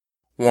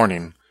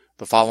Warning: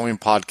 the following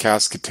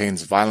podcast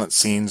contains violent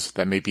scenes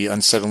that may be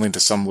unsettling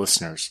to some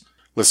listeners.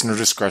 Listener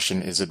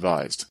discretion is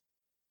advised.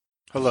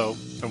 Hello,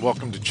 and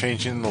welcome to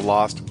Changing the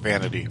Lost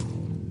Vanity.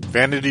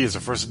 Vanity is a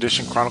first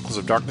edition Chronicles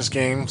of Darkness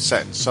game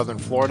set in southern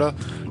Florida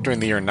during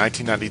the year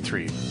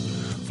 1993.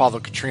 Follow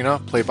Katrina,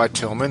 played by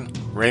Tillman,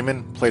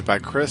 Raymond, played by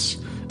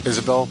Chris,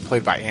 Isabel,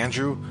 played by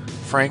Andrew,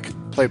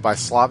 Frank, played by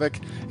Slavic,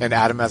 and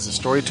Adam as the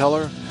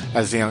storyteller,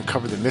 as they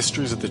uncover the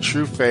mysteries of the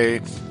true Fae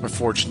and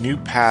forge new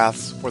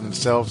paths for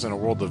themselves in a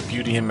world of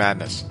beauty and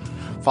madness.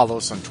 Follow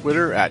us on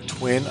Twitter at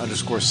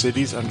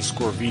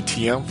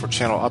twin_cities_VTM for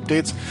channel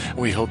updates, and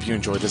we hope you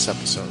enjoy this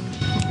episode.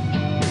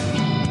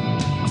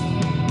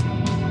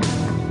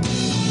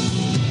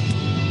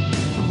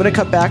 I'm going to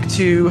cut back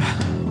to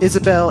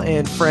Isabel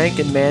and Frank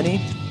and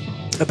Manny.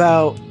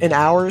 About an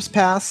hour has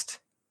passed.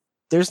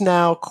 There's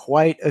now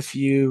quite a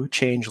few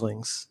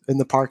changelings in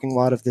the parking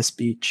lot of this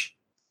beach.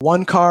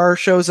 One car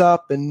shows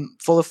up and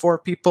full of 4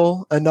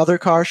 people. Another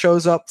car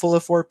shows up full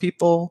of 4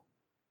 people.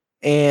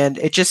 And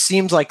it just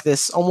seems like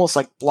this almost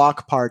like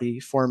block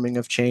party forming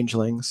of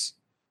changelings.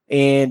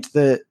 And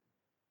the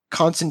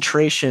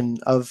concentration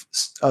of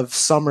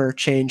summer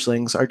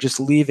changelings are just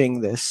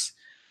leaving this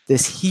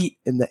heat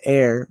in the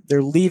air.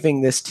 They're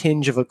leaving this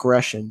tinge of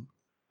aggression.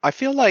 I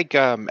feel like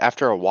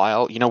after a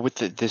while,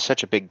 with there's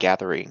such a big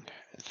gathering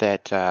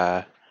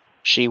that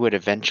she would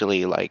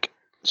eventually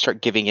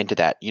start giving into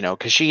that,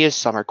 because she is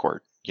Summer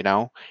Court.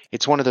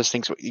 It's one of those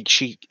things.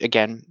 She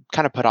again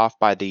kind of put off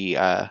by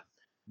the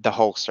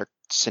whole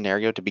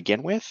scenario to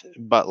begin with,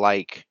 but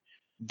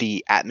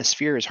the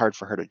atmosphere is hard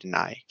for her to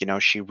deny.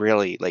 She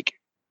really like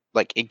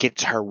it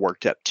gets her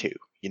worked up too.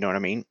 You know what I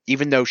mean?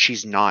 Even though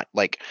she's not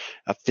a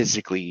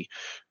physically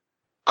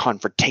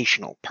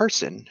confrontational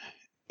person,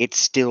 it's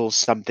still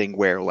something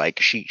where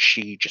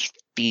she just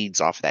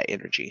feeds off that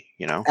energy,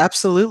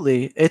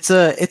 Absolutely. It's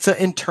an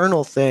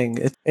internal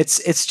thing.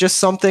 It's just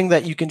something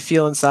that you can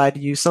feel inside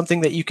you,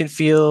 something that you can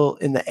feel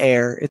in the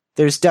air.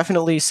 There's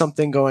definitely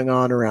something going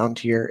on around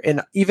here.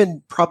 And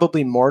even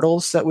probably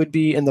mortals that would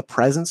be in the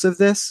presence of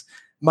this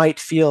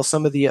might feel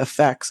some of the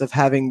effects of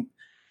having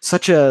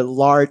such a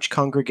large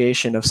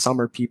congregation of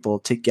summer people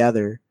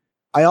together.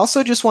 I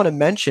also just want to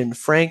mention,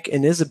 Frank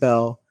and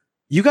Isabel,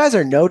 you guys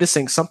are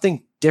noticing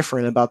something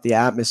different about the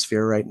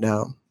atmosphere right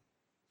now.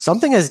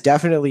 Something has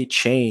definitely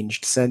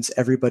changed since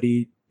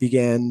everybody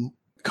began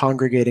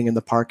congregating in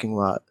the parking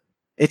lot.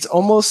 It's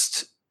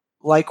almost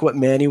like what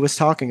Manny was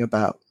talking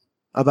about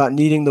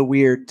needing the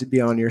weird to be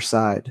on your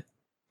side.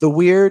 The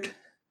weird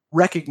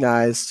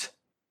recognized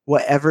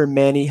whatever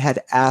Manny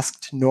had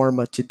asked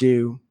Norma to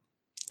do,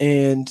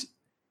 and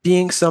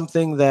being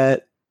something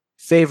that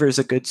favors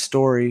a good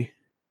story,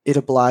 it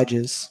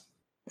obliges.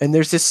 And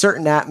there's this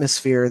certain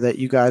atmosphere that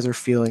you guys are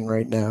feeling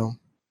right now.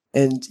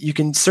 And you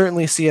can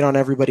certainly see it on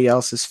everybody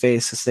else's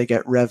face as they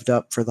get revved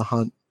up for the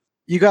hunt.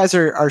 You guys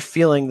are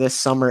feeling this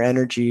summer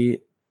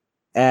energy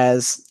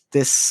as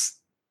this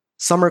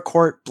Summer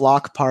Court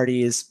block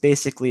party is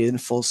basically in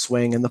full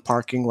swing in the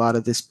parking lot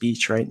of this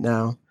beach right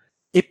now.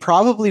 It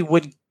probably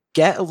would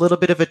get a little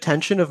bit of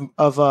attention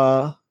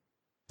of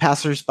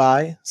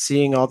passersby,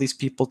 seeing all these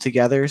people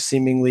together,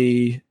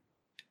 seemingly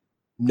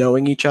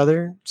knowing each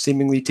other,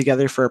 seemingly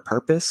together for a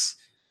purpose.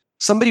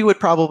 Somebody would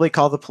probably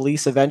call the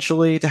police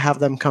eventually to have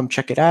them come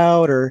check it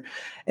out,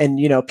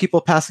 and people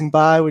passing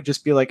by would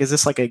just be like, is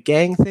this like a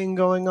gang thing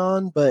going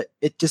on? But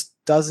it just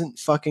doesn't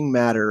fucking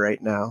matter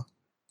right now.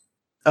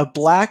 A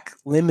black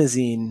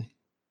limousine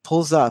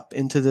pulls up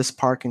into this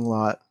parking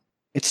lot.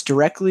 It's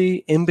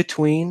directly in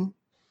between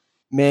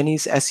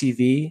Manny's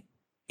SUV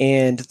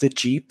and the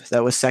Jeep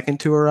that was second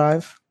to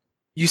arrive.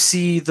 You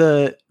see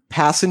the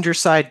passenger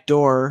side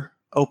door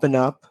open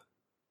up,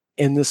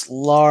 and this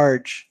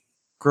large,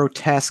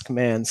 grotesque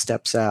man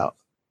steps out.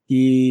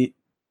 He's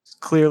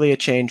clearly a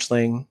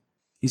changeling.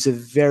 He's a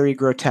very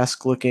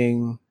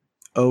grotesque-looking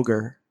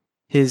ogre.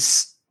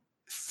 His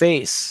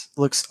face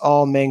looks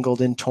all mangled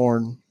and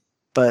torn,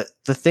 but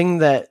the thing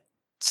that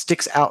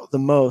sticks out the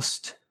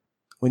most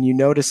when you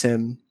notice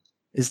him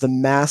is the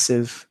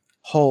massive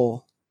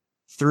hole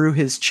through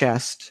his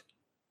chest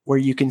where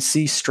you can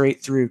see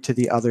straight through to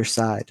the other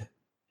side.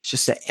 It's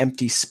just an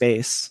empty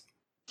space.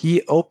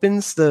 He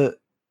opens the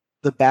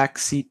back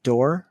seat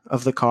door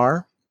of the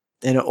car,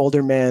 and an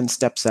older man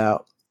steps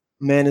out.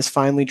 The man is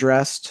finely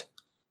dressed.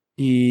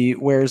 He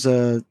wears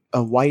a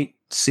white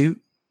suit.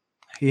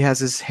 He has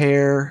his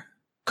hair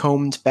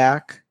combed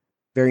back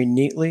very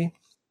neatly.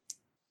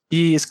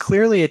 He is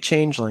clearly a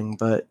changeling,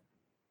 but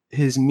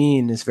his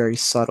mien is very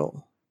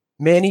subtle.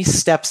 Manny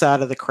steps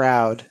out of the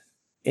crowd,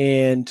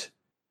 and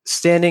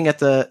standing at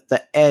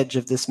the edge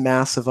of this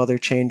mass of other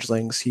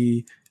changelings,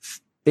 he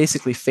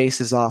basically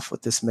faces off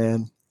with this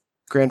man.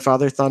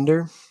 Grandfather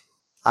Thunder,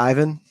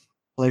 Ivan,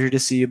 pleasure to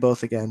see you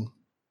both again.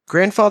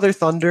 Grandfather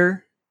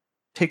Thunder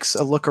takes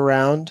a look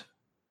around,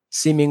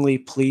 seemingly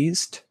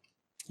pleased.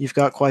 You've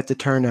got quite the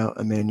turnout,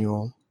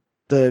 Emmanuel.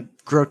 The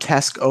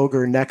grotesque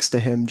ogre next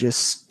to him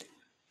just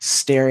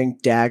staring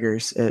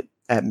daggers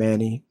at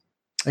Manny.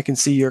 I can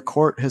see your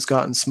court has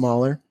gotten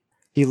smaller.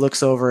 He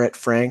looks over at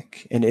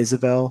Frank and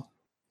Isabel,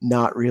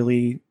 not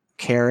really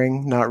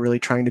caring, not really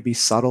trying to be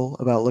subtle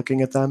about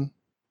looking at them.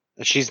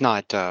 She's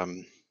not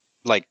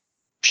like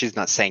she's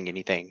not saying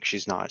anything.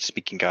 She's not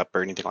speaking up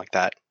or anything like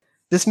that.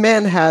 This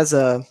man has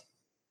a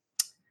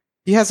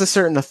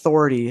certain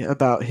authority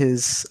about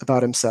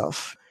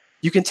himself.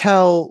 You can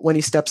tell when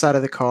he steps out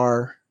of the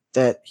car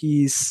that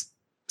he's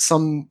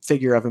some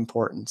figure of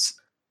importance.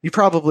 You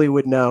probably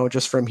would know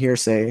just from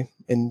hearsay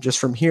and just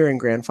from hearing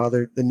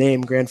the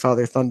name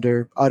Grandfather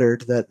Thunder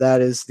uttered,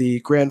 that is the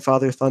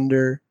Grandfather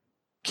Thunder,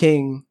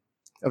 king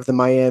of the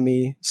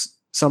Miami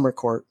Summer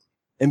Court.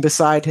 And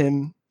beside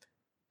him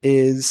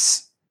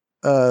is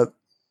a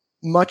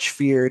much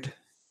feared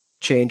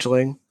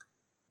changeling,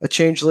 a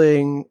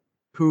changeling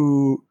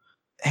who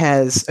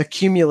has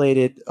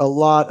accumulated a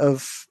lot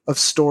of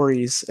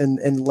stories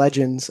and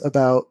legends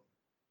about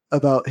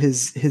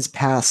his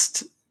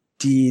past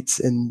deeds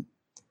and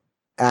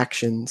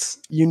actions.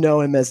 You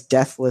know him as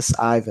Deathless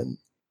Ivan,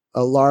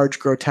 a large,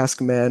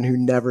 grotesque man who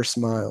never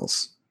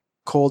smiles,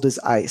 cold as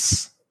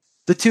ice.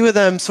 The two of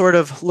them sort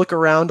of look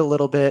around a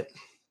little bit,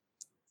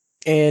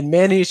 and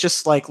Manny's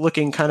just like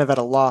looking kind of at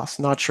a loss,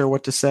 not sure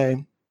what to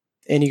say.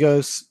 And he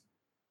goes,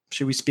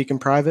 "Should we speak in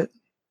private?"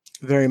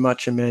 "Very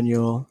much,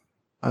 Emmanuel.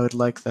 I would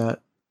like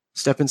that."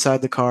 Step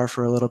inside the car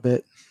for a little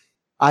bit.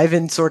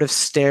 Ivan sort of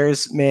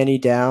stares Manny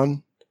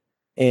down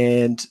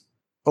and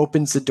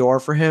opens the door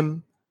for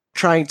him,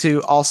 trying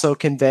to also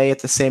convey at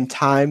the same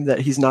time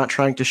that he's not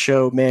trying to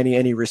show Manny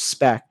any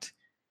respect.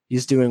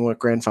 He's doing what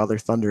Grandfather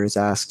Thunder has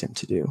asked him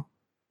to do.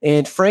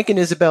 And Frank and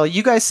Isabel,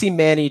 you guys see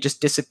Manny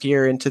just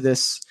disappear into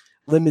this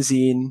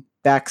limousine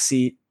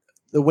backseat.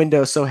 The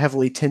window so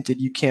heavily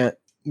tinted you can't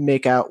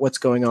make out what's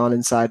going on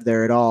inside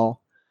there at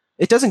all.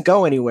 It doesn't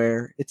go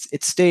anywhere.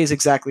 It stays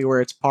exactly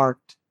where it's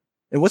parked.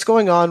 And what's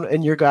going on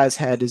in your guys'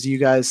 head as you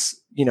guys,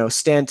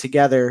 stand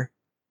together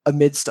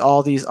amidst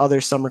all these other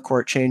Summer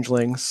Court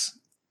changelings,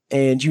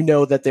 and you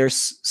know that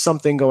there's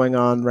something going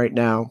on right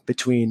now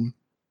between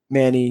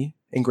Manny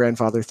and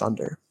Grandfather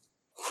Thunder.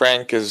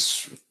 Frank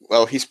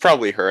he's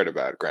probably heard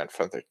about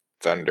Grandfather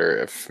Thunder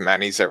if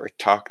Manny's ever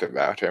talked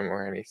about him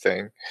or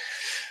anything.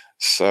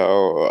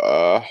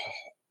 So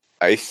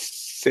I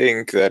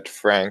think that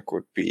Frank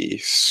would be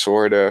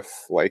sort of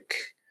like,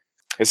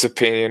 his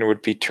opinion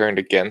would be turned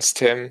against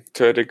him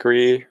to a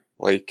degree.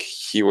 Like,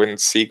 he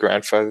wouldn't see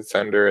Grandfather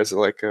Thunder as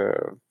like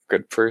a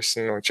good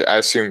person, which I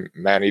assume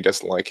Manny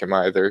doesn't like him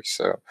either.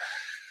 So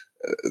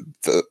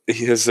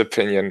his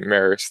opinion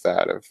mirrors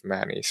that of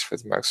Manny's for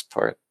the most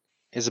part.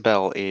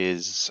 Isabel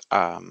is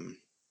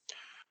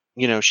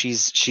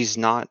she's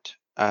not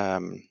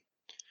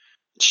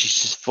she's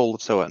just full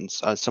of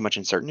so much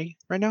uncertainty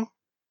right now.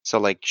 So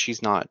like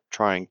she's not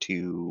trying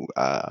to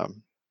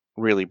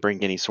really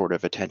bring any sort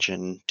of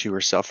attention to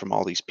herself from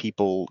all these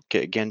people.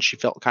 Again, she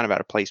felt kind of out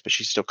of place, but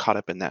she's still caught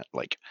up in that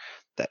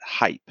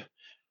hype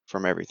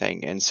from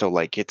everything. And so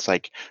like it's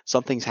like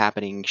something's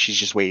happening. She's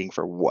just waiting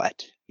for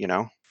what,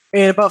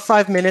 And about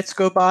 5 minutes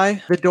go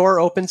by. The door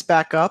opens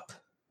back up.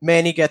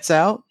 Manny gets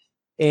out,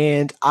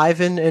 and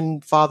Ivan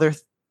and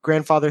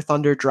Grandfather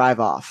Thunder drive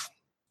off.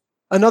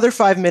 Another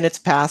 5 minutes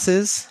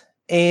passes,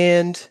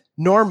 and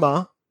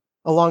Norma,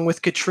 along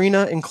with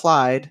Katrina and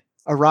Clyde,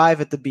 arrive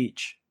at the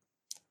beach.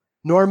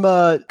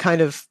 Norma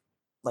kind of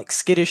like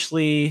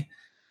skittishly,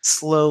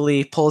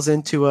 slowly pulls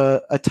into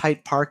a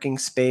tight parking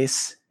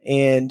space,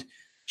 and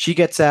she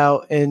gets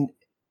out and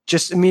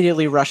just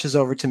immediately rushes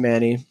over to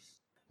Manny.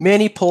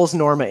 Manny pulls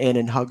Norma in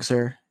and hugs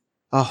her.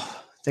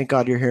 "Oh, thank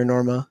God you're here,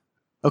 Norma.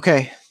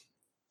 Okay,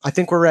 I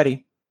think we're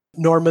ready."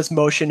 Norma's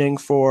motioning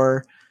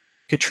for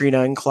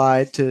Katrina and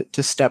Clyde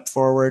to step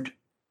forward.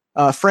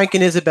 Frank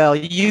and Isabel,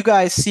 you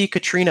guys see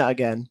Katrina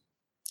again.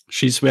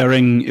 She's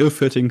wearing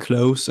ill-fitting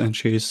clothes and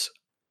she's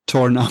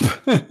torn up.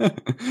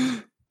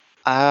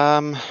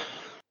 That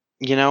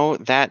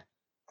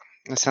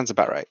sounds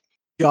about right.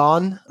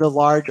 John, the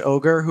large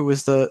ogre who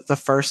was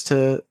the first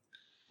to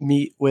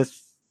meet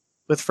with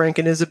Frank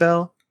and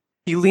Isabel,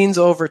 he leans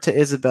over to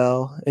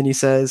Isabel and he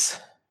says,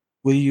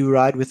 "Will you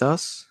ride with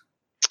us?"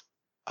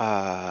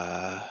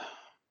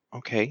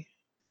 Okay.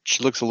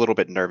 She looks a little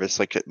bit nervous,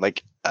 I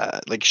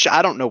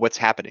don't know what's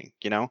happening,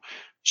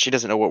 She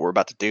doesn't know what we're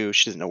about to do.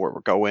 She doesn't know where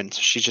we're going.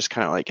 So she's just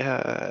kind of like,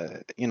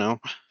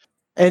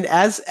 And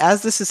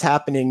as this is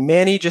happening,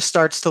 Manny just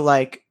starts to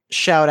like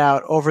shout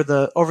out over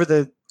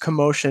the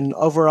commotion,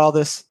 over all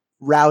this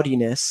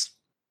rowdiness.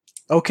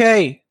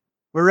 "Okay,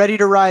 we're ready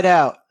to ride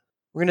out.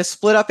 We're going to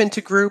split up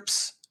into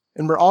groups,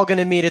 and we're all going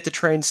to meet at the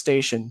train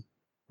station.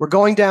 We're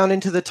going down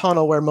into the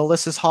tunnel where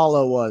Melissa's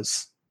Hollow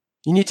was.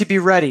 You need to be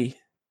ready.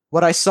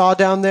 What I saw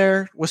down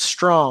there was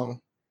strong.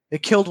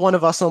 It killed one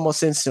of us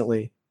almost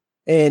instantly."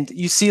 And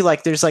you see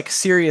like there's like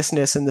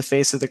seriousness in the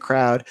face of the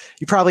crowd.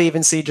 You probably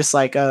even see just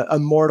like a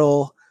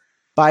mortal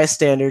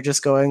bystander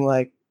just going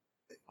like,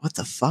 "What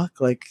the fuck?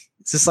 Like,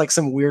 is this like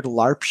some weird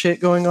LARP shit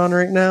going on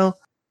right now?"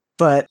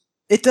 But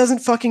it doesn't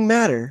fucking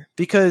matter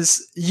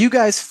because you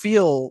guys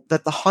feel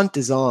that the hunt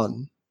is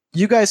on.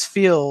 You guys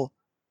feel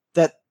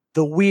that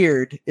the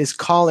weird is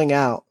calling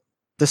out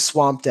the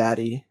Swamp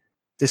Daddy.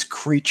 this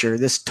creature,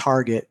 this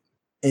target,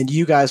 and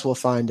you guys will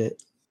find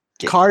it.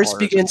 Get Cars hard.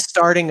 begin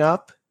starting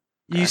up.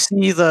 You Okay.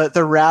 see the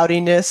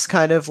rowdiness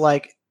kind of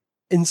like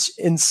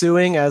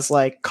ensuing as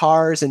like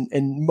cars and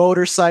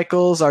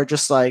motorcycles are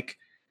just like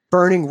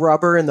burning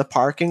rubber in the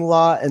parking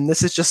lot, and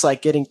this is just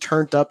like getting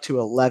turned up to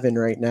 11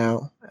 right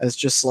now, as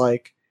just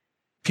like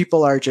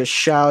people are just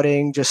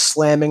shouting, just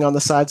slamming on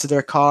the sides of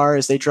their car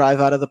as they drive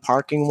out of the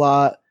parking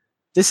lot.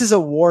 This is a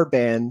war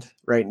band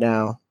right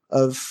now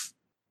of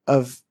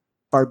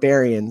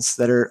barbarians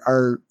that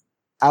are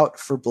out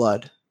for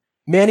blood.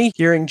 Manny,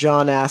 hearing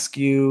John ask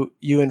you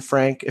and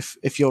Frank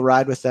if you'll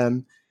ride with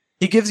them,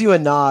 he gives you a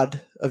nod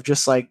of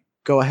just like,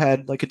 go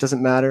ahead, like it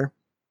doesn't matter.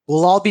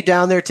 We'll all be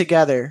down there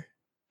together.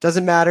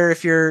 Doesn't matter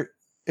if you're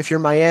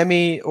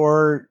Miami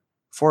or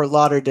Fort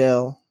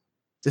Lauderdale.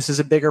 This is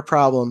a bigger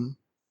problem.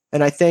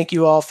 And I thank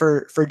you all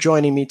for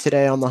joining me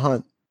today on the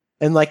hunt.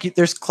 And like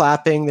there's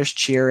clapping, there's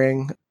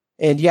cheering.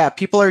 And yeah,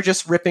 people are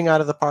just ripping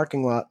out of the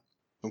parking lot.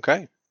 Okay.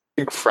 I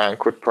think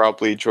Frank would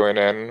probably join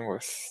in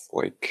with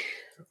like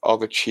all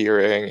the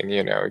cheering and,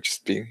 you know,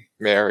 just being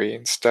merry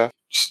and stuff.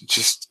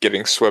 Just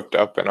getting swept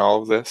up in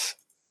all of this.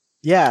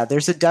 Yeah,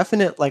 there's a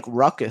definite like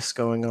ruckus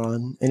going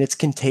on, and it's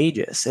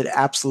contagious. It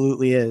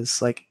absolutely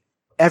is. Like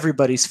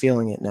everybody's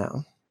feeling it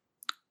now.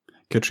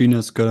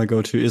 Katrina's gonna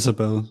go to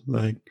Isabel,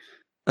 like,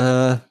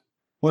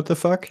 what the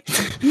fuck?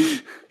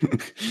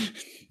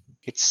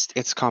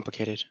 It's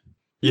complicated.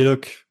 You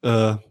look,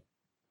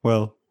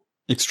 well,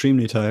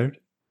 extremely tired.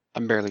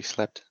 I'm barely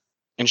slept.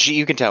 And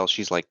you can tell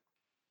she's like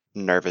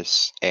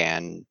nervous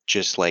and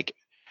just like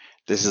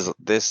this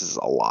is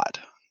a lot,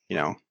 you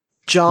know.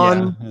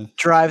 John Yeah.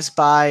 drives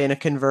by in a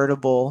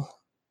convertible,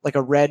 like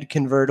a red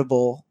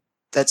convertible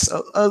that's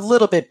a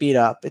little bit beat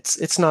up.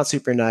 It's not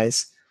super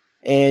nice.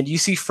 And you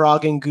see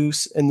Frog and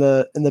Goose in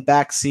the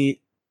back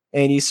seat,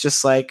 and he's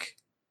just like,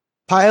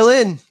 pile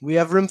in, we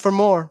have room for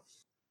more.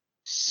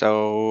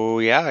 So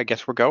yeah, I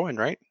guess we're going,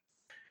 right?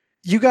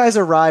 You guys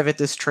arrive at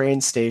this train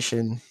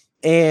station,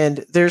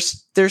 and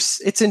there's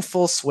it's in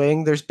full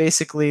swing. There's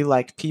basically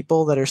like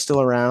people that are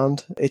still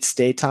around. It's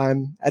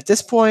daytime at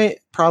this point,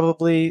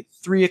 probably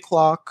 3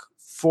 o'clock,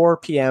 4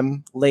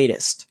 p.m.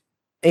 latest.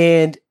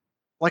 And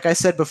like I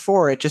said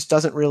before, it just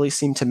doesn't really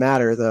seem to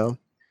matter though.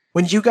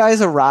 When you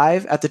guys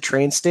arrive at the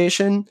train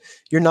station,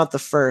 you're not the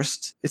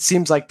first. It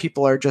seems like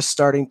people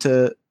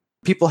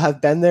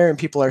have been there and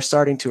people are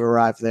starting to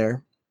arrive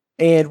there.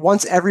 And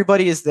once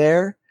everybody is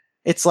there,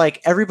 it's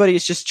like everybody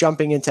is just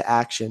jumping into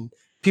action.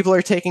 People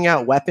are taking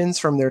out weapons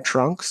from their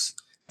trunks,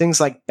 things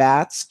like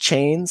bats,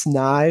 chains,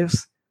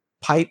 knives,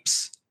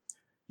 pipes.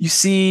 You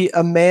see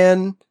a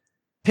man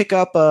pick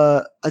up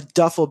a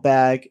duffel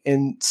bag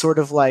and sort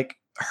of like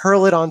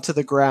hurl it onto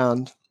the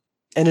ground.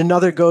 And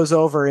another goes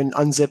over and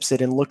unzips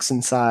it and looks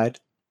inside.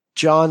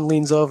 John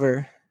leans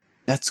over.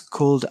 That's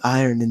cold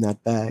iron in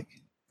that bag.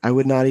 I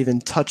would not even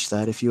touch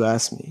that if you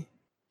asked me.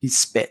 He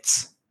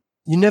spits.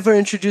 You never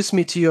introduced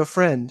me to your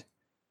friend.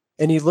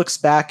 And he looks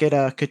back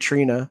at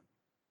Katrina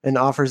and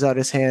offers out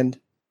his hand.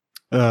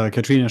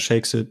 Katrina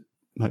shakes it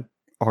like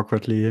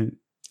awkwardly.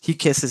 He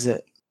kisses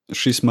it.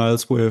 She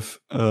smiles with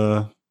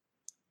her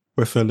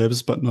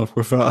lips, but not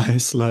with her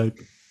eyes. Like,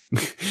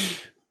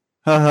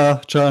 haha,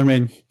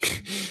 charming.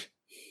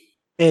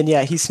 And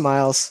yeah, he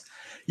smiles.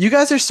 You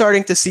guys are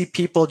starting to see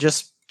people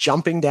just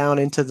jumping down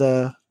into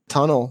the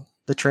tunnel,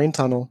 the train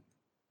tunnel.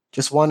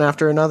 Just one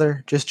after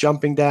another, just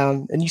jumping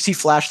down. And you see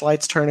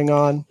flashlights turning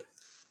on.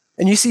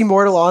 And you see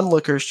mortal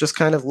onlookers just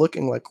kind of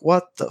looking like,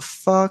 what the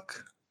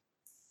fuck?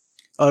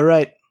 All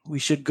right, we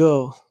should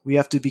go. We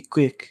have to be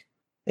quick.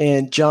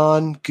 And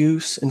John,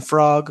 Goose, and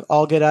Frog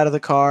all get out of the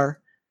car.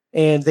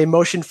 And they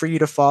motion for you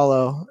to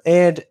follow.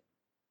 And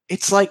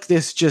it's like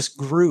this just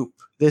group,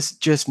 this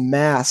just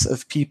mass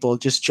of people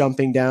just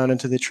jumping down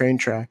into the train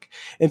track.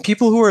 And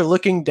people who are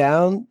looking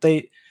down,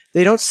 they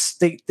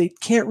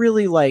can't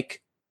really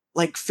like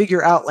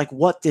figure out like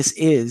what this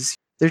is.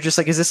 They're just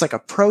like, is this like a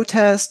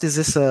protest? Is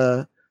this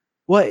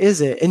what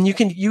is it? And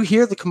you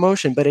hear the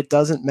commotion, but it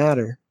doesn't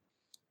matter.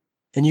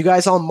 And you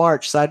guys all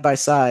march side by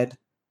side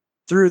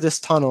through this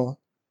tunnel.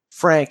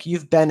 Frank,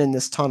 you've been in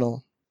this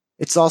tunnel.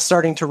 It's all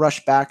starting to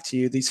rush back to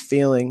you, these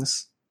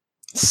feelings.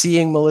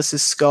 Seeing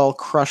Melissa's skull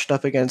crushed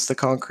up against the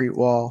concrete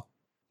wall.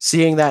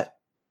 Seeing that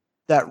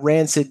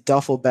rancid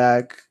duffel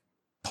bag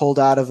pulled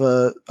out of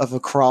a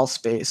crawl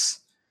space.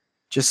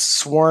 Just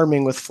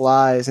swarming with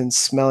flies and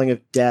smelling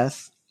of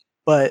death.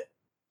 But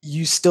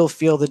you still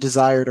feel the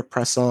desire to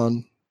press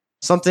on.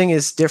 Something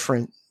is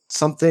different.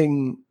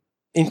 Something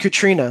in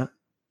Katrina,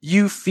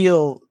 you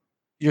feel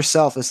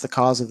yourself as the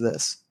cause of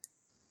this.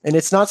 And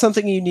it's not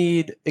something you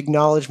need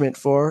acknowledgement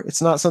for.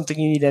 It's not something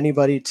you need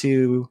anybody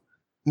to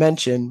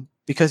mention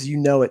because you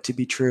know it to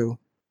be true.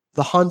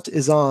 The hunt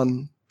is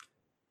on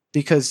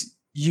because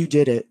you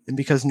did it and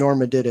because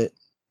Norma did it.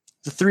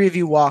 The three of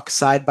you walk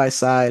side by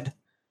side,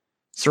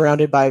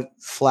 surrounded by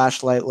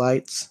flashlight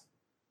lights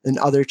and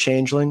other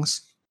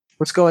changelings.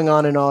 What's going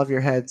on in all of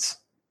your heads?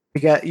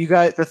 You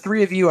guys, the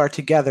three of you are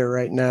together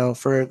right now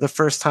for the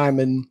first time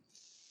in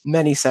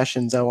many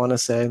sessions, I want to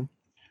say.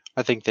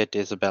 I think that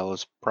Isabel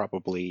is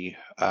probably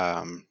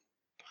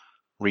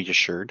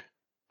reassured,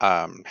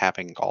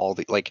 having all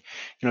the like,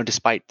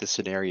 despite the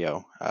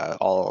scenario,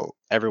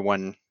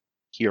 everyone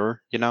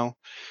here,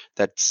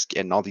 that's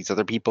and all these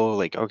other people,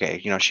 like,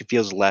 okay, she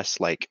feels less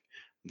like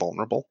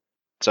vulnerable.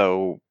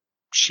 So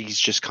she's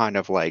just kind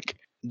of like,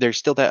 there's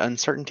still that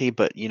uncertainty,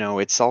 but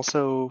it's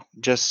also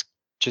just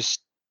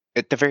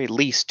at the very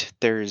least,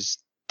 there's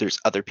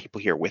other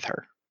people here with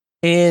her.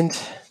 And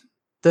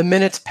the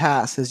minutes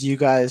pass as you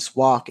guys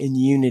walk in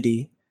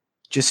unity,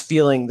 just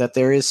feeling that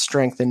there is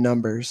strength in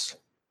numbers.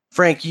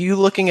 Frank, you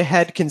looking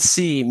ahead can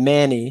see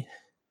Manny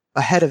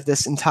ahead of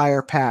this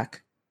entire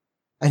pack,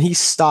 and he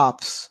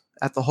stops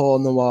at the hole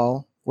in the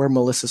wall where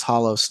Melissa's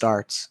Hollow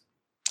starts.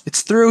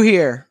 It's through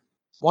here,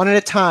 one at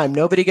a time,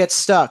 nobody gets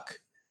stuck,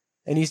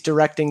 and he's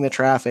directing the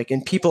traffic,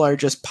 and people are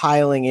just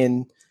piling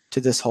in to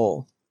this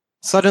hole.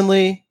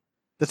 Suddenly,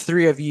 the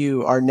three of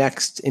you are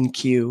next in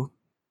queue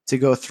to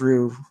go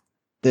through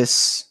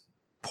this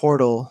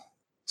portal,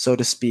 so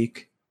to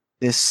speak,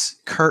 this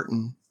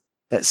curtain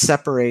that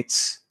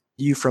separates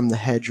you from the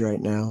hedge right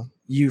now,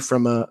 you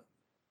from a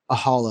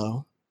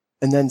hollow.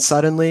 And then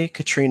suddenly,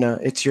 Katrina,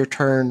 it's your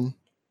turn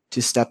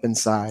to step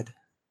inside.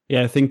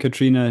 Yeah, I think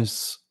Katrina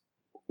is,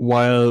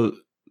 while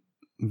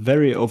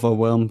very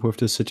overwhelmed with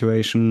the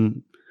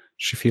situation,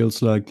 she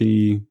feels like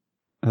the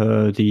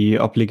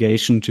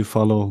obligation to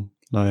follow,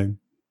 like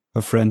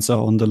her friends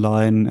are on the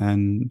line,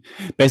 and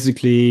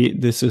basically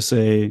this is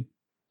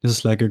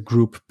like a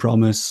group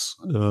promise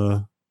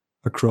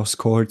across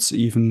courts,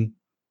 even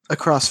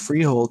Across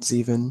freeholds,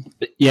 even.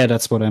 yeah,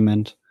 that's what I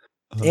meant.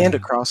 And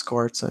across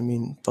courts, I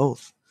mean,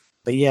 both.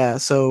 But yeah,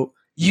 so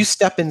you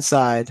step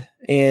inside,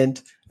 and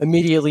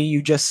immediately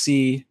you just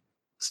see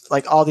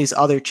like all these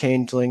other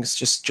changelings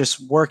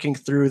just working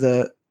through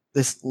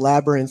this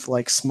labyrinth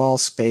like small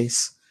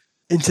space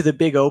into the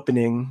big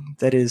opening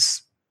that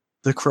is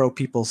the Crow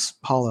People's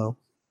Hollow.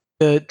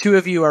 The two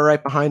of you are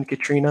right behind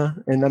Katrina,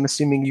 and I'm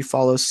assuming you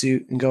follow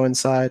suit and go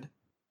inside.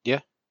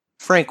 Yeah.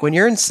 Frank, when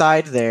you're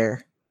inside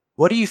there,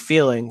 what are you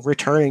feeling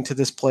returning to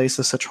this place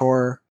of such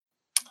horror?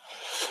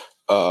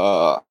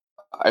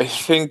 I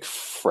think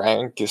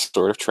Frank is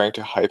sort of trying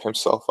to hype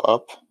himself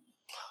up.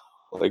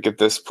 Like at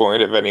this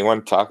point, if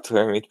anyone talked to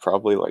him, he'd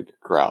probably like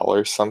growl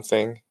or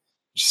something.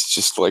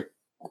 Just like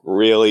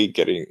really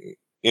getting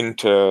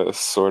into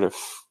sort of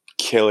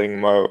killing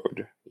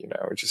mode,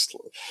 just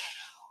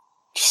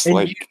And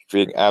like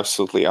being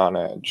absolutely on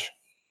edge.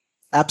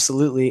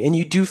 Absolutely. And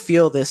you do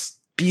feel this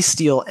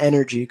bestial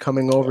energy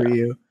coming over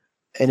you.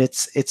 And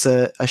it's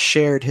a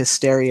shared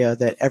hysteria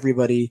that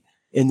everybody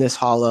in this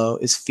hollow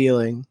is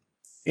feeling.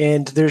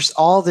 And there's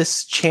all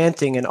this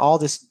chanting and all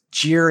this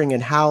jeering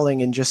and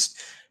howling and just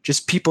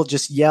people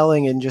just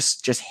yelling and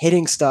just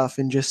hitting stuff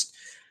and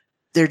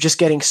they're just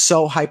getting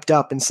so hyped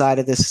up inside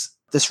of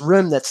this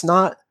room that's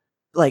not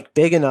like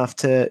big enough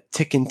to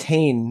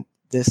contain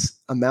this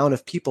amount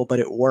of people, but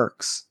it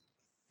works.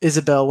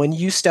 Isabel, when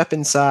you step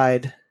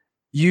inside,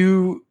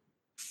 you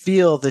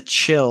feel the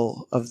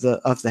chill of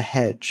the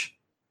hedge.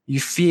 You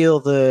feel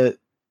the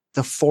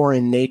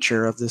foreign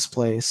nature of this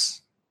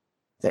place,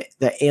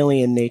 the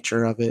alien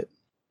nature of it.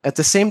 At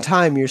the same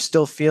time, you're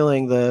still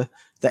feeling the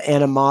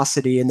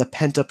animosity and the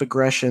pent-up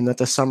aggression that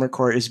the Summer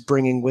Court is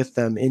bringing with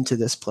them into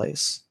this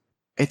place.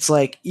 It's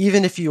like,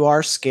 even if you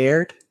are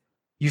scared,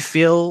 you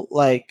feel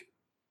like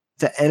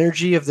the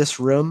energy of this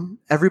room,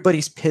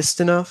 everybody's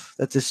pissed enough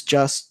that this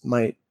just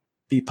might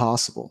be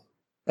possible.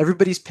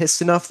 Everybody's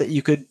pissed enough that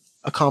you could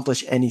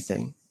accomplish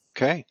anything.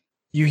 Okay.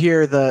 You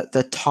hear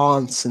the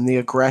taunts and the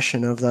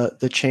aggression of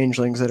the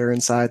changelings that are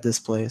inside this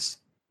place.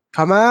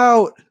 Come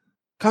out!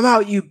 Come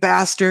out, you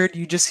bastard!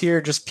 You just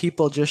hear just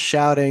people just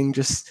shouting,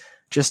 just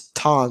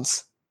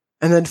taunts.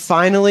 And then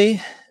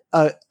finally,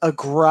 a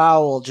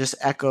growl just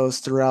echoes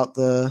throughout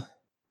the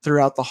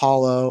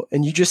hollow,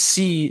 and you just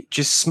see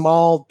just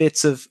small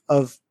bits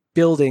of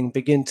building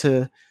begin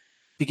to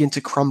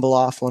crumble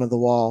off one of the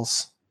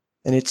walls.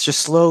 And it's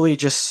just slowly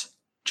just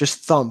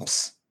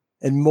thumps,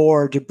 and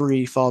more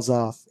debris falls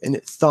off, and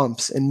it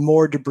thumps, and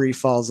more debris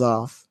falls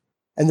off.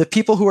 And the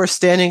people who are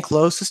standing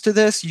closest to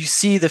this, you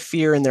see the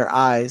fear in their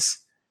eyes.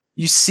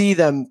 You see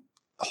them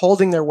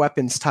holding their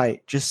weapons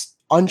tight, just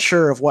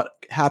unsure of what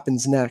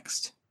happens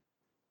next.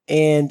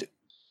 And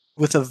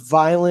with a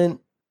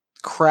violent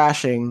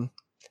crashing,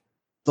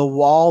 the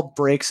wall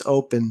breaks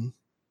open.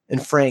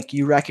 And Frank,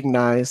 you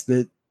recognize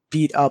the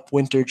beat up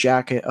winter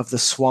jacket of the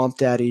Swamp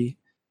Daddy.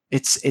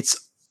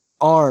 Its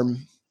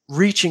arm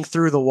reaching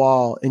through the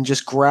wall and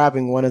just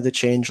grabbing one of the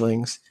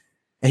changelings.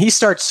 And he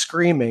starts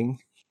screaming.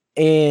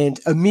 And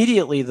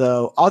immediately,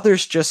 though,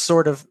 others just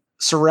sort of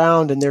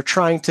surround, and they're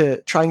trying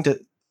to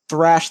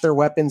thrash their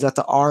weapons at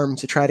the arm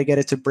to try to get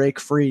it to break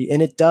free.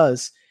 And it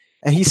does.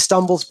 And he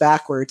stumbles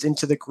backwards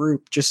into the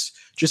group, just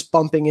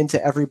bumping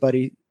into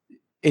everybody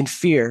in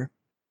fear.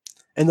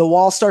 And the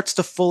wall starts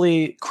to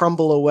fully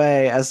crumble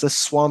away as the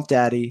Swamp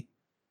Daddy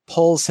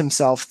pulls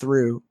himself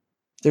through.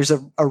 There's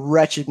a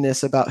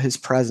wretchedness about his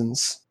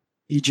presence.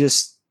 He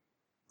just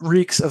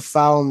reeks of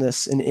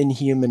foulness and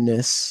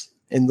inhumanness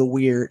and the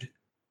weird.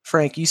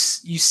 Frank, you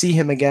see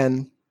him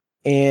again,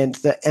 and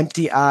the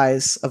empty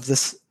eyes of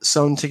this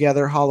sewn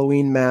together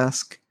Halloween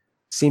mask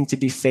seem to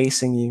be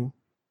facing you.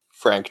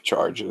 Frank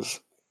charges.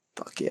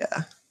 Fuck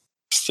yeah.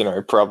 Just,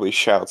 he probably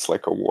shouts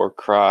like a war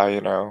cry,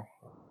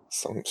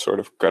 some sort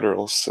of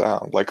guttural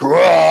sound, like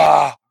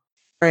 "Rah!"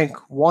 Frank,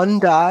 1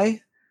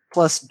 die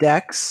plus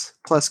dex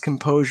plus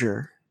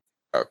composure.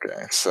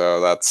 Okay,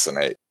 so that's an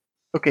 8.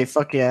 Okay,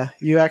 fuck yeah.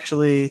 You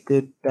actually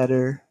did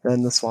better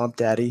than the Swamp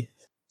Daddy.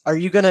 Are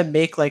you gonna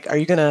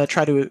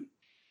try to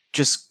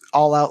just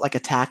all out like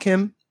attack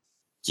him?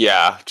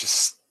 Yeah,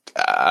 just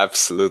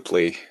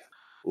absolutely.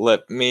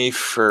 Let me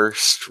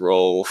first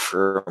roll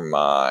for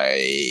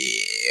my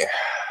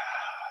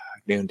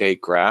Noonday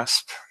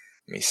Grasp.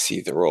 Let me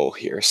see the roll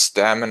here.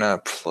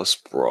 Stamina plus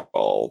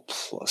brawl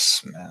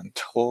plus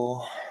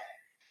mantle.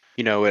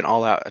 An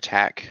all-out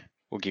attack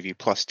will give you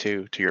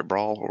 +2 to your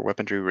brawl or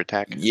weaponry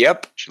attack.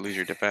 Yep. You lose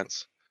your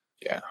defense.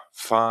 Yeah,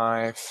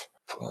 5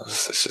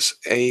 plus this is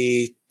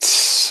 8.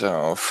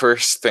 So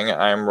first thing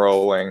I'm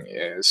rolling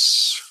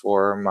is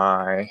for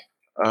my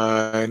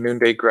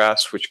Noonday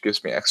Grasp, which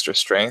gives me extra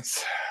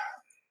strength.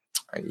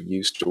 I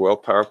used a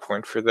willpower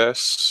point for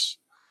this.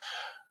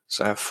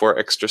 So I have 4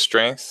 extra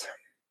strength.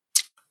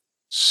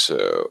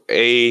 So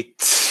 8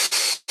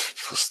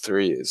 plus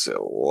 3 is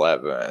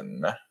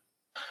 11.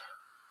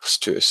 Plus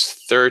 2 is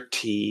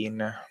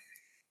 13.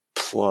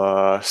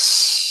 Plus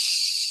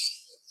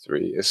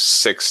 3 is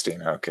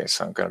 16. Okay,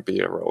 so I'm going to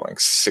be rolling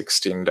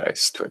 16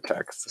 dice to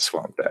attack the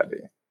Swamp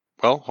Daddy.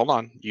 Well, hold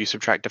on. You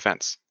subtract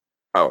defense.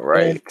 Oh,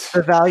 right. And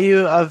the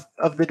value of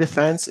the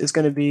defense is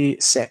going to be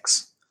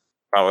 6.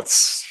 Well, it's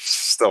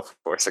still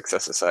 4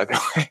 successes either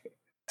way.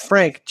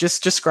 Frank,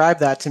 just describe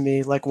that to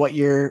me, like what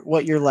your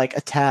like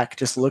attack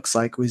just looks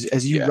like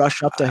as you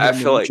rush up to him I and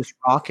feel like just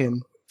rock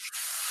him.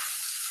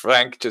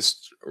 Frank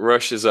just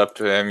rushes up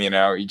to him, he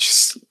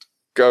just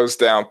goes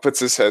down, puts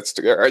his heads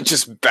together, and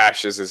just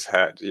bashes his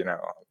head,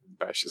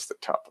 bashes the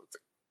top of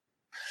it.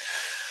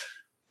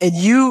 And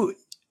you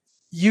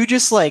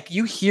just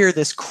you hear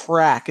this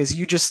crack as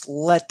you just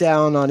let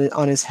down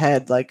on his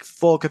head like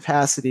full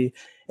capacity,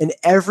 and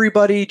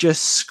everybody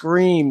just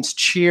screams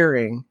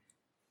cheering,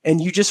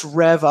 and you just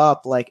rev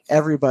up like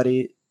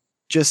everybody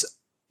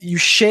you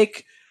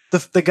shake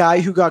the guy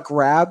who got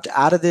grabbed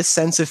out of this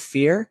sense of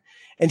fear,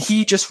 and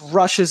he just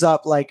rushes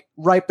up like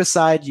right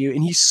beside you,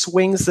 and he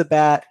swings the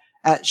bat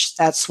at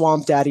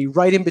Swamp Daddy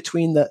right in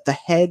between the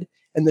head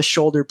and the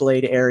shoulder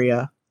blade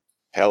area.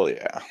 Hell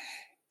yeah.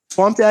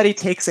 Swamp Daddy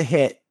takes a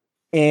hit,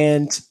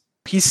 and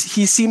he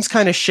seems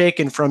kind of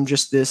shaken from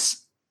just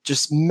this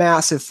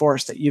massive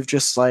force that you've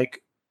just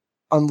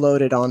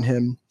unloaded on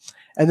him.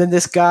 And then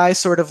this guy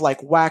sort of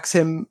whacks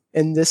him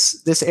in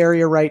this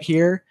area right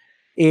here,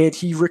 and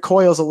he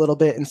recoils a little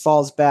bit and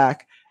falls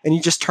back, and he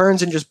just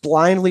turns and just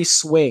blindly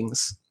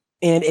swings,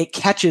 and it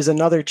catches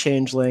another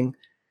changeling.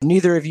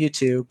 Neither of you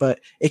two, but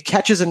it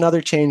catches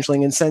another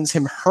changeling and sends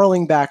him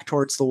hurling back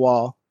towards the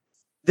wall.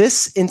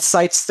 This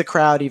incites the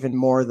crowd even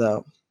more,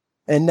 though.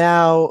 And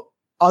now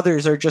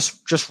others are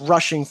just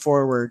rushing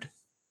forward,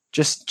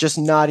 just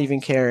not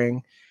even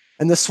caring.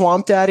 And the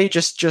Swamp Daddy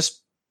is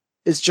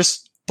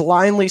just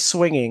blindly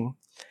swinging.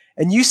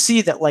 And you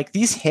see that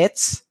these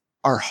hits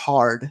are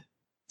hard.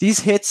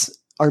 These hits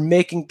are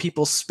making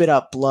people spit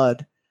up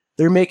blood.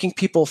 They're making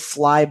people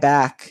fly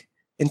back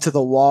into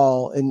the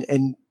wall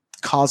and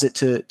cause it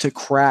to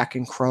crack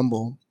and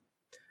crumble.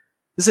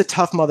 This is a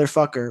tough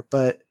motherfucker,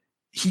 but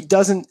he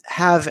doesn't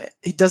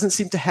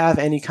seem to have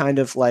any kind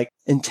of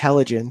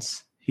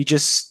intelligence. He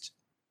just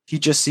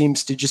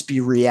seems to just be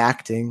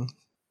reacting,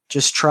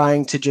 just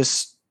trying to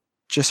just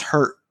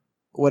hurt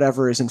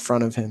whatever is in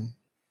front of him.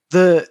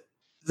 The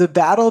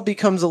battle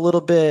becomes a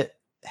little bit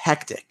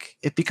hectic.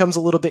 It becomes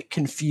a little bit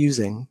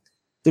confusing.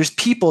 There's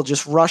people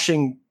just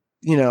rushing,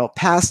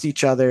 past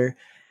each other,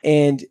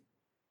 and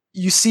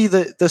you see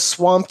the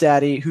Swamp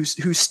Daddy who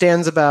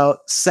stands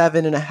about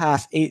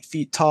 7.5, 8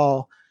 feet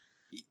tall.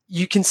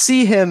 You can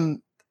see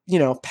him,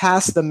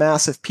 past the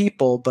mass of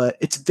people, but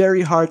it's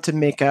very hard to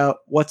make out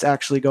what's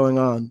actually going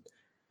on.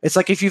 It's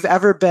like if you've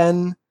ever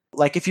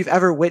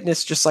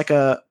witnessed just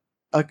a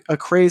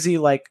crazy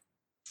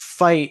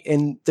fight,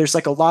 and there's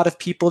a lot of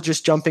people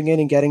just jumping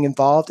in and getting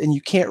involved, and you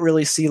can't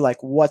really see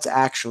what's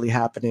actually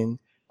happening.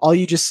 All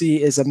you just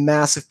see is a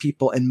mass of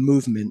people and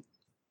movement.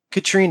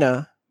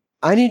 Katrina,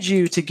 I need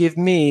you to give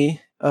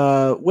me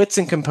wits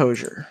and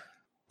composure.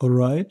 All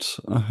right,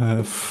 I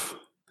have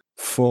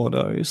 4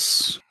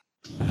 dice.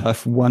 I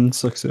have 1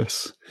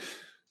 success.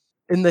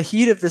 In the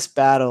heat of this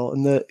battle,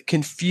 and the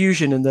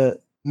confusion and the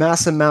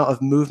mass amount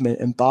of movement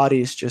and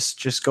bodies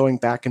just going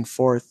back and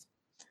forth,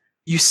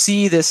 you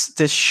see this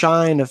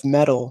shine of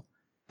metal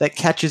that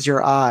catches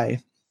your eye.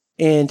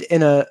 And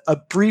in a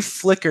brief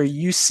flicker,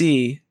 you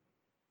see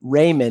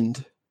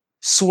Raymond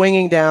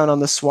swinging down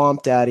on the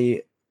Swamp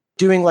Daddy,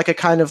 doing a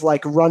kind of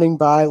running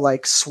by,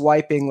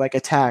 swiping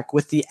attack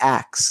with the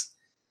axe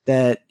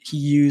that he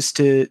used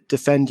to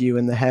defend you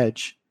in the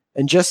hedge.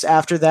 And just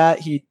after that,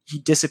 he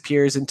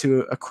disappears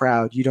into a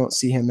crowd. You don't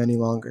see him any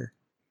longer.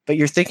 But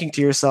you're thinking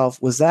to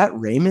yourself, was that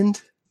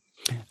Raymond?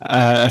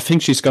 I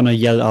think she's gonna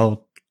yell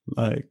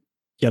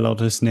out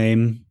his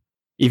name,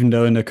 even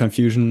though in the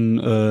confusion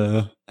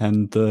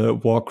and the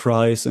war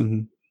cries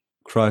and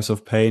cries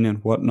of pain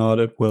and whatnot,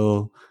 it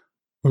will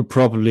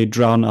probably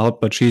drown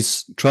out. But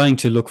she's trying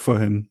to look for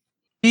him.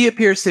 He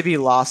appears to be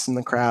lost in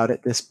the crowd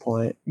at this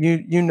point.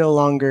 You no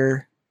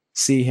longer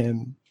see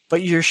him,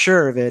 but you're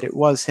sure of it. It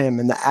was him,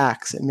 and the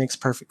axe. It makes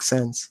perfect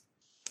sense.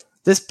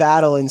 This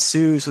battle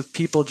ensues with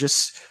people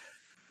just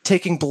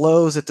taking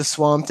blows at the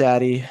Swamp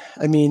Daddy.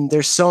 I mean,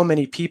 there's so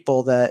many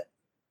people that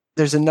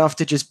there's enough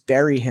to just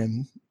bury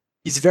him.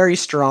 He's very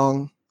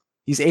strong.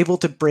 He's able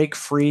to break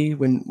free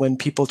when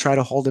people try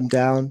to hold him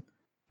down.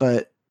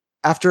 But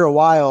after a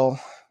while,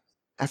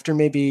 after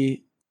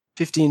maybe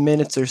 15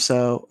 minutes or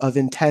so of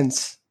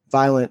intense,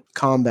 violent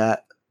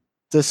combat,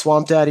 the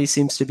Swamp Daddy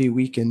seems to be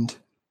weakened,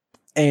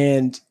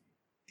 and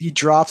he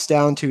drops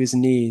down to his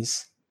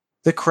knees.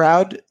 The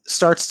crowd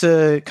starts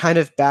to kind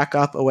of back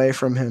up away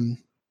from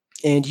him,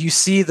 and you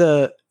see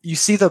the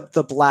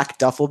black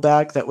duffel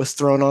bag that was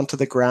thrown onto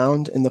the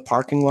ground in the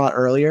parking lot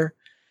earlier,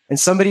 and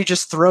somebody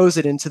just throws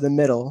it into the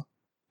middle,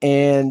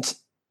 and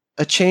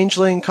a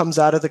changeling comes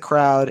out of the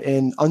crowd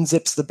and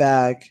unzips the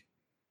bag,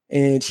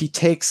 and he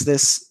takes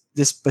this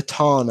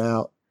baton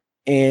out,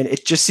 and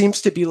it just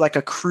seems to be like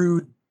a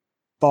crude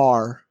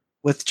bar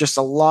with just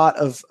a lot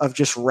of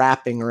just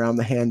wrapping around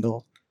the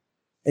handle.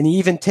 And he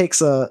even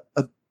takes a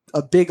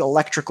big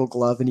electrical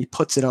glove and he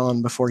puts it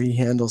on before he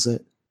handles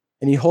it.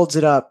 And he holds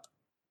it up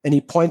and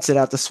he points it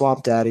at the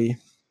Swamp Daddy.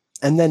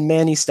 And then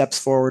Manny steps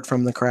forward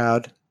from the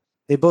crowd.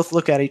 They both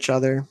look at each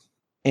other,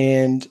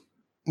 and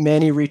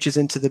Manny reaches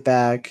into the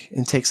bag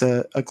and takes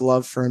a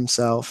glove for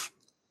himself.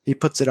 He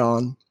puts it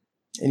on,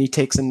 and he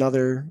takes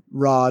another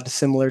rod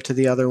similar to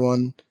the other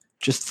one,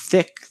 just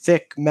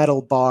thick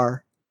metal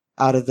bar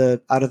out of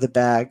the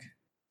bag.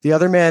 The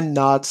other man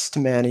nods to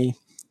Manny,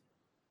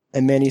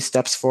 and Manny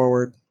steps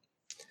forward.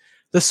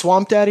 The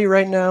Swamp Daddy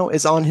right now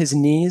is on his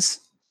knees.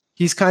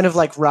 He's kind of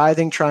like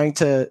writhing, trying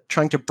to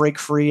break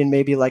free and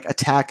maybe like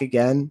attack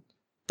again,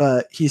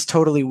 but he's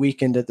totally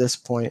weakened at this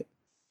point.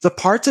 The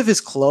parts of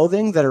his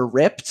clothing that are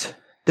ripped,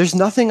 there's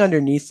nothing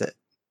underneath it.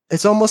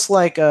 It's almost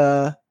like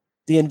the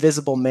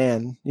Invisible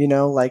Man,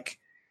 like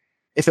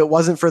if it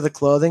wasn't for the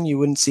clothing, you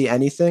wouldn't see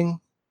anything.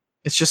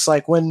 It's just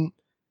like when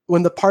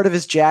the part of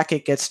his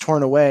jacket gets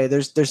torn away,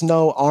 there's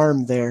no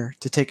arm there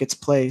to take its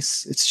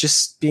place. It's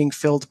just being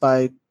filled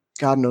by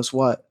God knows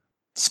what.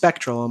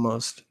 Spectral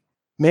almost.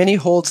 Manny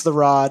holds the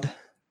rod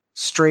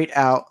straight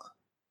out,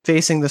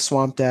 facing the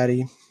Swamp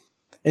Daddy,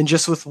 and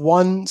just with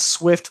one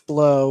swift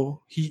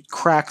blow, he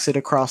cracks it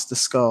across the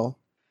skull.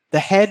 The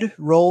head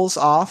rolls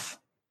off,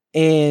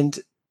 and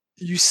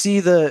you see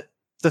the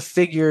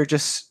figure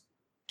just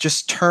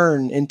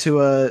turn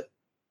into a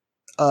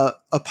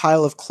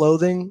pile of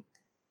clothing,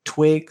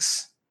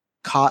 twigs,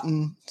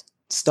 cotton,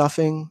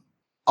 stuffing,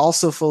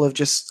 also full of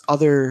just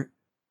other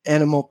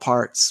animal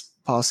parts,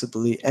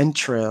 possibly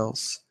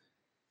entrails,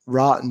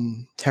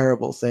 rotten,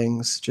 terrible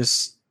things.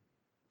 Just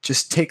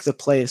take the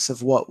place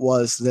of what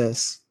was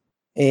this.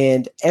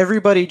 And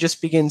everybody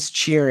just begins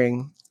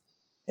cheering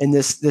in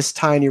this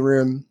tiny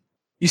room.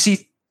 You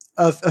see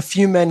a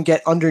few men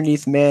get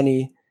underneath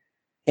Manny,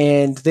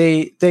 and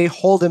they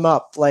hold him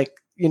up, like,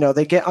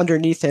 they get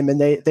underneath him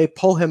and they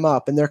pull him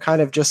up, and they're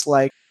kind of just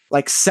like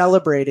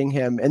celebrating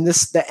him. And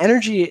the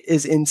energy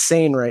is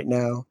insane right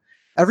now.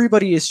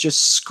 Everybody is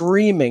just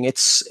screaming.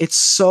 It's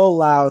so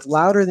loud,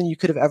 louder than you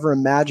could have ever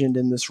imagined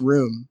in this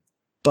room.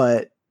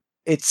 But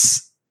it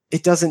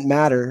doesn't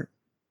matter.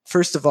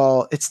 First of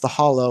all, it's the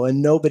Hollow,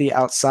 and nobody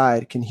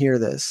outside can hear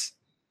this.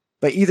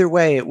 But either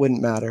way, it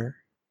wouldn't matter,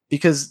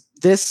 because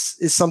this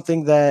is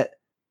something that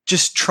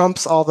just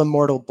trumps all the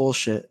mortal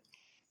bullshit.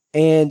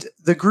 And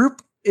the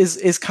group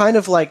is kind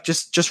of like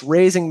just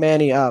raising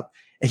Manny up,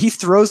 and he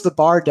throws the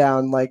bar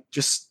down, like,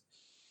 just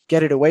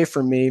get it away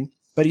from me.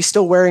 But he's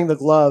still wearing the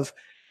glove,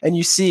 and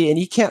you see, and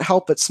he can't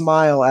help but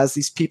smile as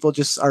these people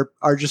just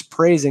are just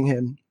praising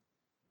him.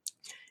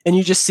 And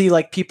you just see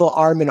like people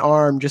arm in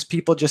arm, just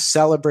people just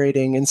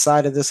celebrating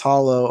inside of this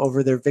hollow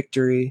over their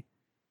victory,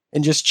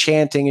 and just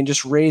chanting and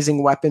just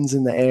raising weapons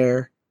in the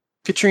air.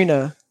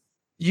 Katrina,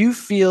 you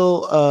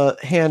feel a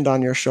hand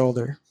on your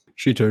shoulder.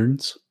 She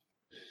turns.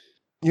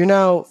 You're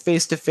now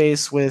face to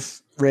face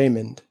with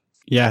Raymond.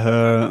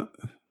 Yeah,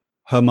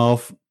 her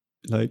mouth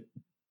like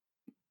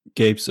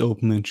gapes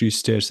open, and she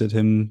stares at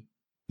him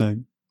like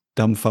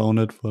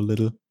dumbfounded for a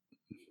little.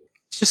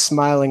 She's just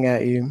smiling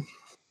at you.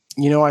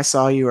 I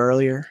saw you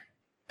earlier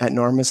at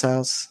Norma's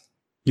house.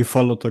 You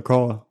followed the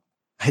call.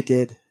 I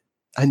did.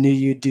 I knew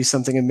you'd do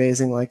something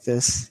amazing like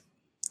this.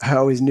 I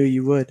always knew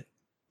you would.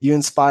 You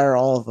inspire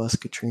all of us,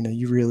 Katrina.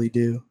 You really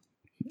do.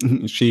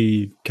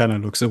 She kind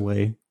of looks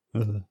away.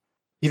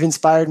 You've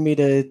inspired me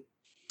to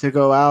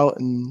go out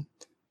and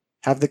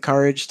have the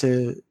courage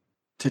to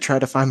try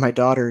to find my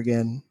daughter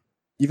again.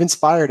 You've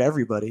inspired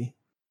everybody.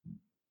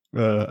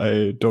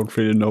 I don't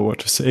really know what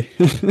to say.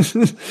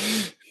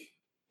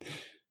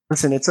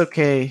 Listen, it's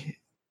okay.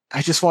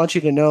 I just want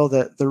you to know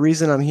that the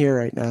reason I'm here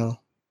right now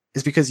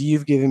is because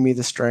you've given me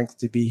the strength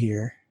to be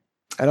here.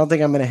 I don't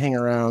think I'm going to hang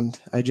around.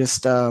 I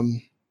just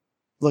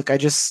look, I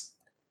just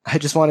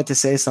wanted to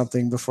say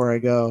something before I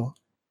go.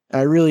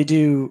 I really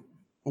do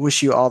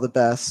wish you all the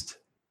best.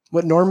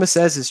 What Norma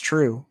says is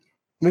true.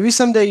 Maybe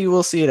someday you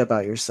will see it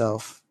about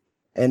yourself.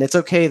 And it's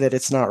okay that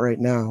it's not right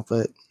now,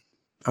 but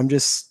I'm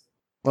just,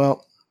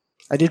 well,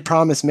 I did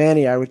promise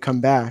Manny I would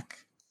come back.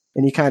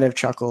 And he kind of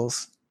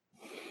chuckles.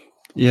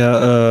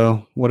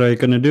 Yeah, what are you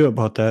gonna do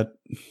about that?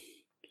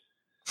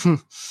 I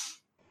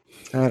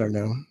don't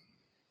know.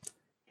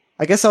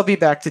 I guess I'll be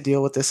back to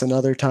deal with this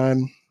another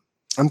time.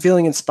 I'm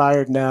feeling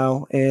inspired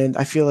now, and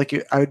I feel like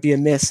I would be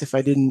amiss if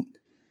I didn't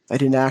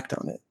act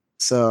on it.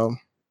 So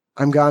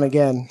I'm gone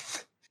again.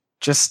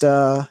 Just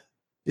glad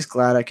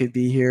I could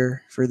be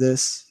here for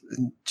this,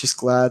 and just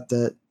glad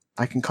that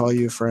I can call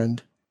you a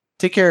friend.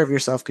 Take care of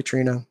yourself,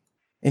 Katrina.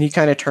 And he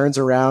kind of turns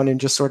around and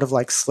just sort of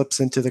like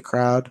slips into the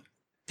crowd.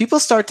 People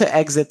start to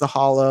exit the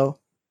hollow.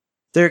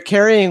 They're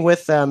carrying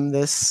with them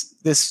this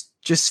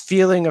just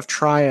feeling of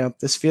triumph,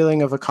 this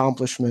feeling of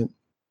accomplishment.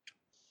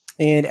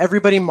 And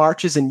everybody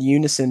marches in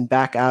unison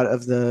back out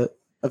of the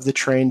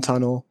train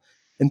tunnel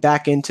and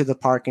back into the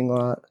parking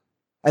lot.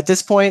 At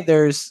this point,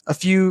 there's a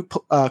few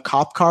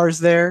cop cars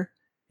there.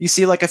 You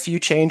see like a few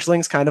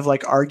changelings kind of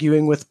like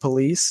arguing with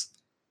police,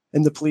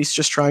 and the police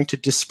just trying to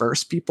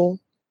disperse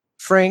people.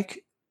 Frank,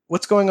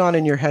 what's going on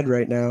in your head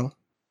right now?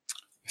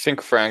 I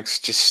think Frank's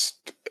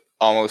just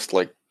almost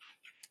like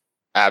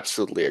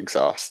absolutely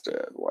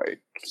exhausted.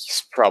 Like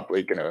he's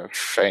probably gonna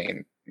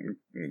faint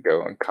and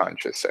go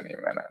unconscious any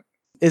minute.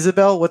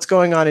 Isabel, what's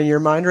going on in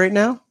your mind right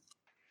now?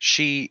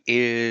 She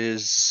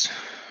is.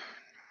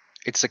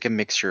 It's like a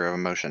mixture of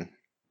emotion.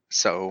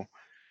 So,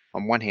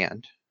 on one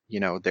hand,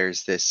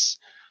 there's this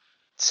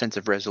sense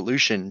of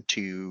resolution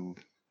to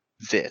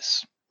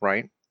this,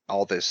 right?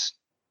 All this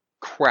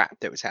crap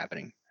that was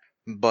happening.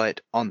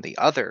 But on the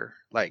other,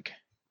 like,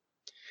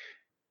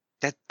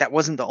 that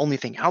wasn't the only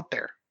thing out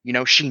there.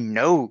 She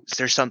knows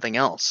there's something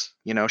else.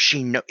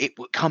 She know it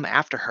would come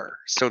after her.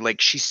 So like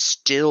she's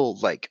still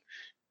like,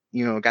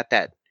 got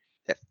that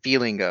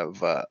feeling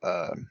of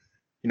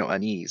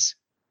unease.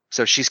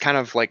 So she's kind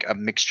of like a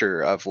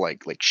mixture of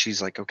like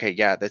she's like, okay,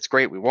 yeah, that's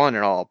great, we won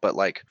and all, but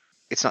like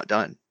it's not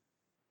done.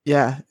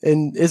 Yeah,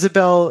 and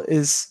Isabel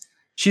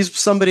she's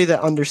somebody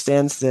that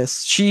understands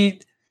this.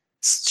 She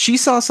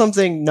saw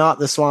something not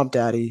the Swamp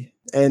Daddy,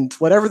 and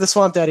whatever the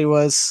Swamp Daddy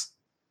was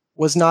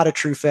not a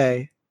true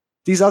Fae.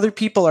 These other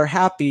people are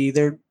happy.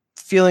 They're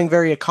feeling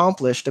very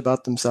accomplished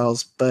about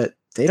themselves, but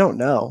they don't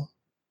know.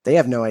 They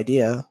have no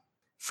idea.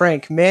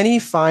 Frank, Manny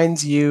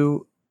finds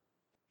you.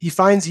 He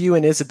finds you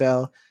and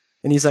Isabel,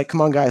 and he's like,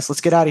 come on, guys,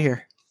 let's get out of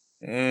here.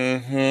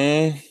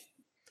 Mm-hmm.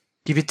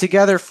 Keep it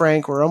together,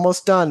 Frank. We're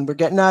almost done. We're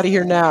getting out of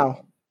here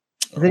now.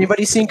 Has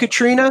anybody seen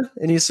Katrina?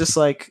 And he's just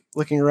like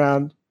looking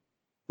around.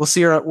 We'll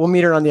see her. We'll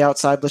meet her on the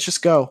outside. Let's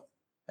just go.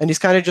 And he's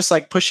kind of just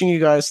like pushing you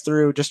guys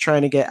through, just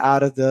trying to get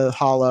out of the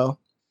hollow.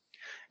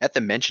 At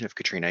the mention of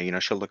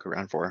Katrina, she'll look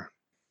around for her.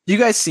 You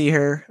guys see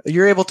her.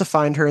 You're able to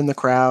find her in the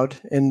crowd,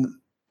 and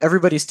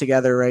everybody's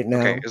together right now.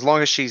 Okay, as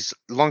long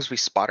as we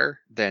spot her,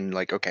 then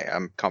like, okay,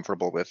 I'm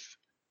comfortable with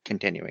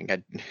continuing.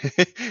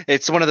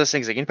 It's one of those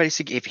things like anybody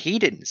see if he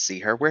didn't see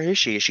her, where is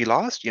she? Is she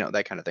lost?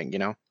 That kind of thing.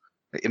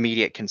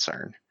 Immediate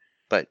concern.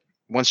 But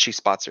once she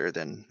spots her,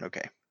 then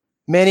okay.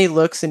 Manny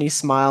looks and he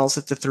smiles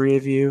at the three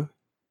of you.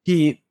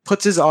 He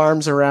puts his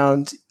arms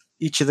around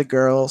each of the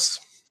girls.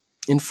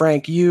 And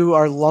Frank, you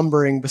are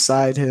lumbering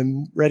beside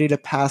him, ready to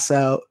pass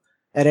out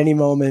at any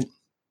moment.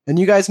 And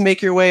you guys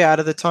make your way out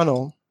of the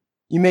tunnel.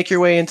 You make your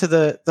way into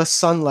the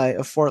sunlight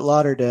of Fort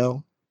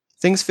Lauderdale.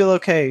 Things feel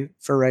okay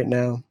for right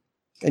now.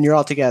 And you're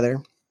all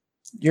together.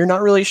 You're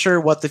not really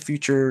sure what the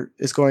future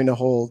is going to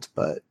hold,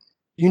 but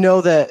you know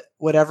that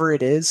whatever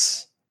it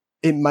is,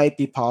 it might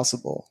be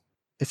possible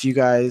if you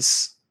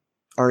guys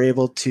are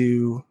able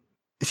to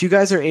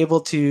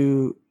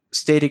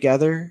stay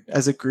together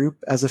as a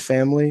group, as a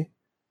family.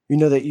 You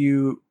know that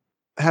you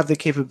have the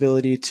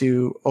capability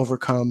to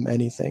overcome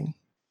anything.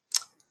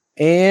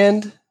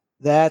 And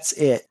that's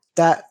it.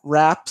 That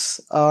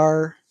wraps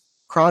our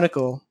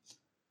chronicle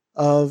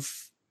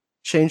of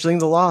Changeling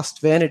the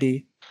Lost,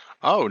 Vanity.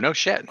 Oh, no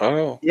shit.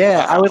 Oh.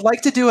 Yeah, wow. I would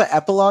like to do an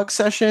epilogue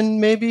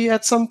session maybe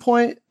at some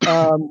point,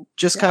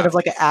 just kind of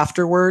like an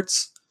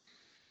afterwards.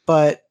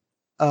 But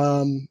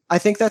I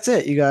think that's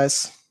it, you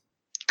guys.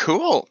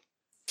 Cool.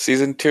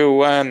 Season 2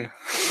 when?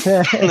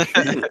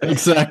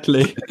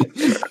 Exactly.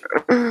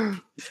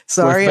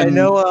 Sorry, I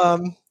know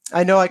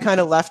I kind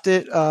of left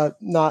it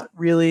not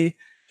really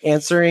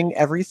answering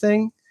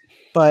everything,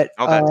 but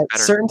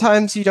certain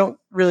times you don't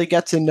really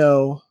get to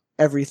know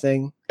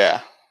everything.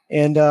 Yeah.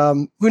 And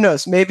who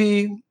knows,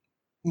 maybe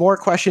more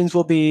questions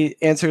will be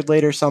answered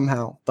later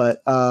somehow.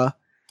 But I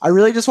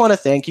really just want to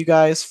thank you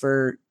guys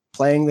for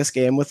playing this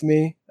game with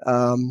me.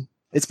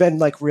 It's been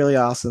like really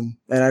awesome,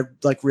 and I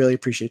like really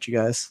appreciate you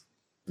guys.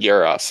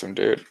 You're awesome,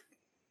 dude.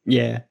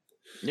 Yeah.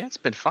 Yeah, it's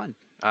been fun.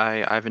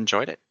 I've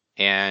enjoyed it,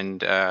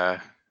 and I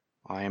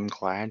am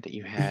glad that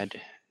you had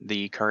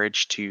the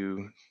courage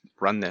to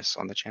run this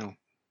on the channel.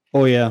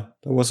 Oh yeah,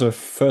 that was our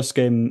first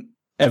game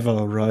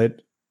ever, right?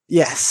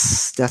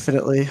 Yes,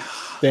 definitely.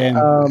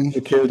 Damn,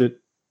 you killed it.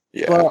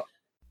 Yeah. Well,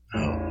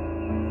 Oh,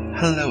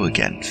 hello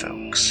again,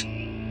 folks.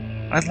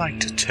 I'd like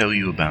to tell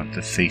you about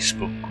the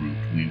Facebook group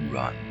we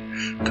run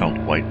called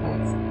White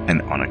Wolf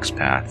and Onyx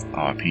Path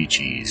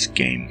RPGs,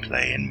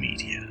 Gameplay and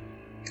Media.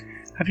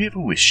 Have you ever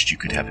wished you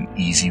could have an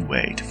easy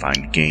way to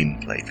find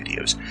gameplay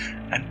videos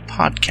and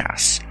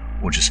podcasts,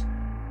 or just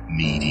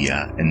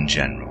media in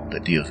general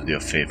that deals with your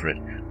favorite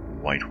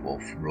White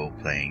Wolf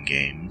role-playing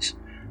games?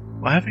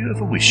 Or have you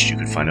ever wished you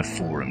could find a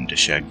forum to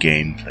share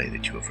gameplay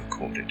that you have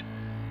recorded?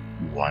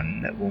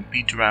 One that won't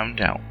be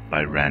drowned out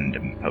by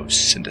random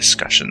posts and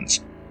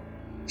discussions,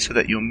 so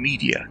that your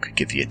media could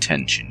get the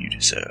attention you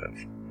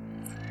deserve.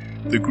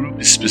 The group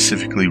is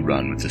specifically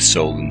run with the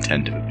sole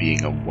intent of it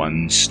being a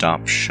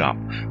one-stop shop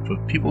for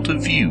people to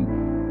view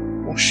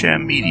or share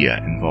media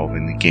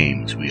involving the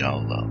games we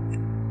all love.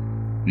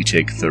 We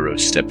take thorough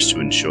steps to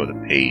ensure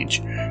the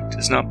page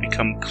does not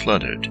become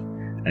cluttered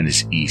and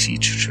is easy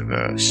to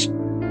traverse.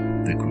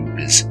 The group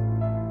is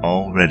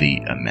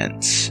already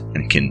immense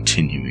and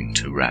continuing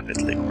to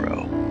rapidly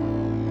grow,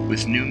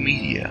 with new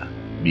media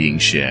being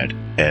shared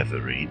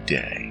every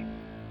day.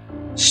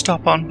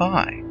 Stop on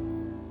by.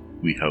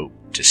 We hope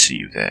to see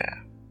you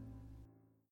there.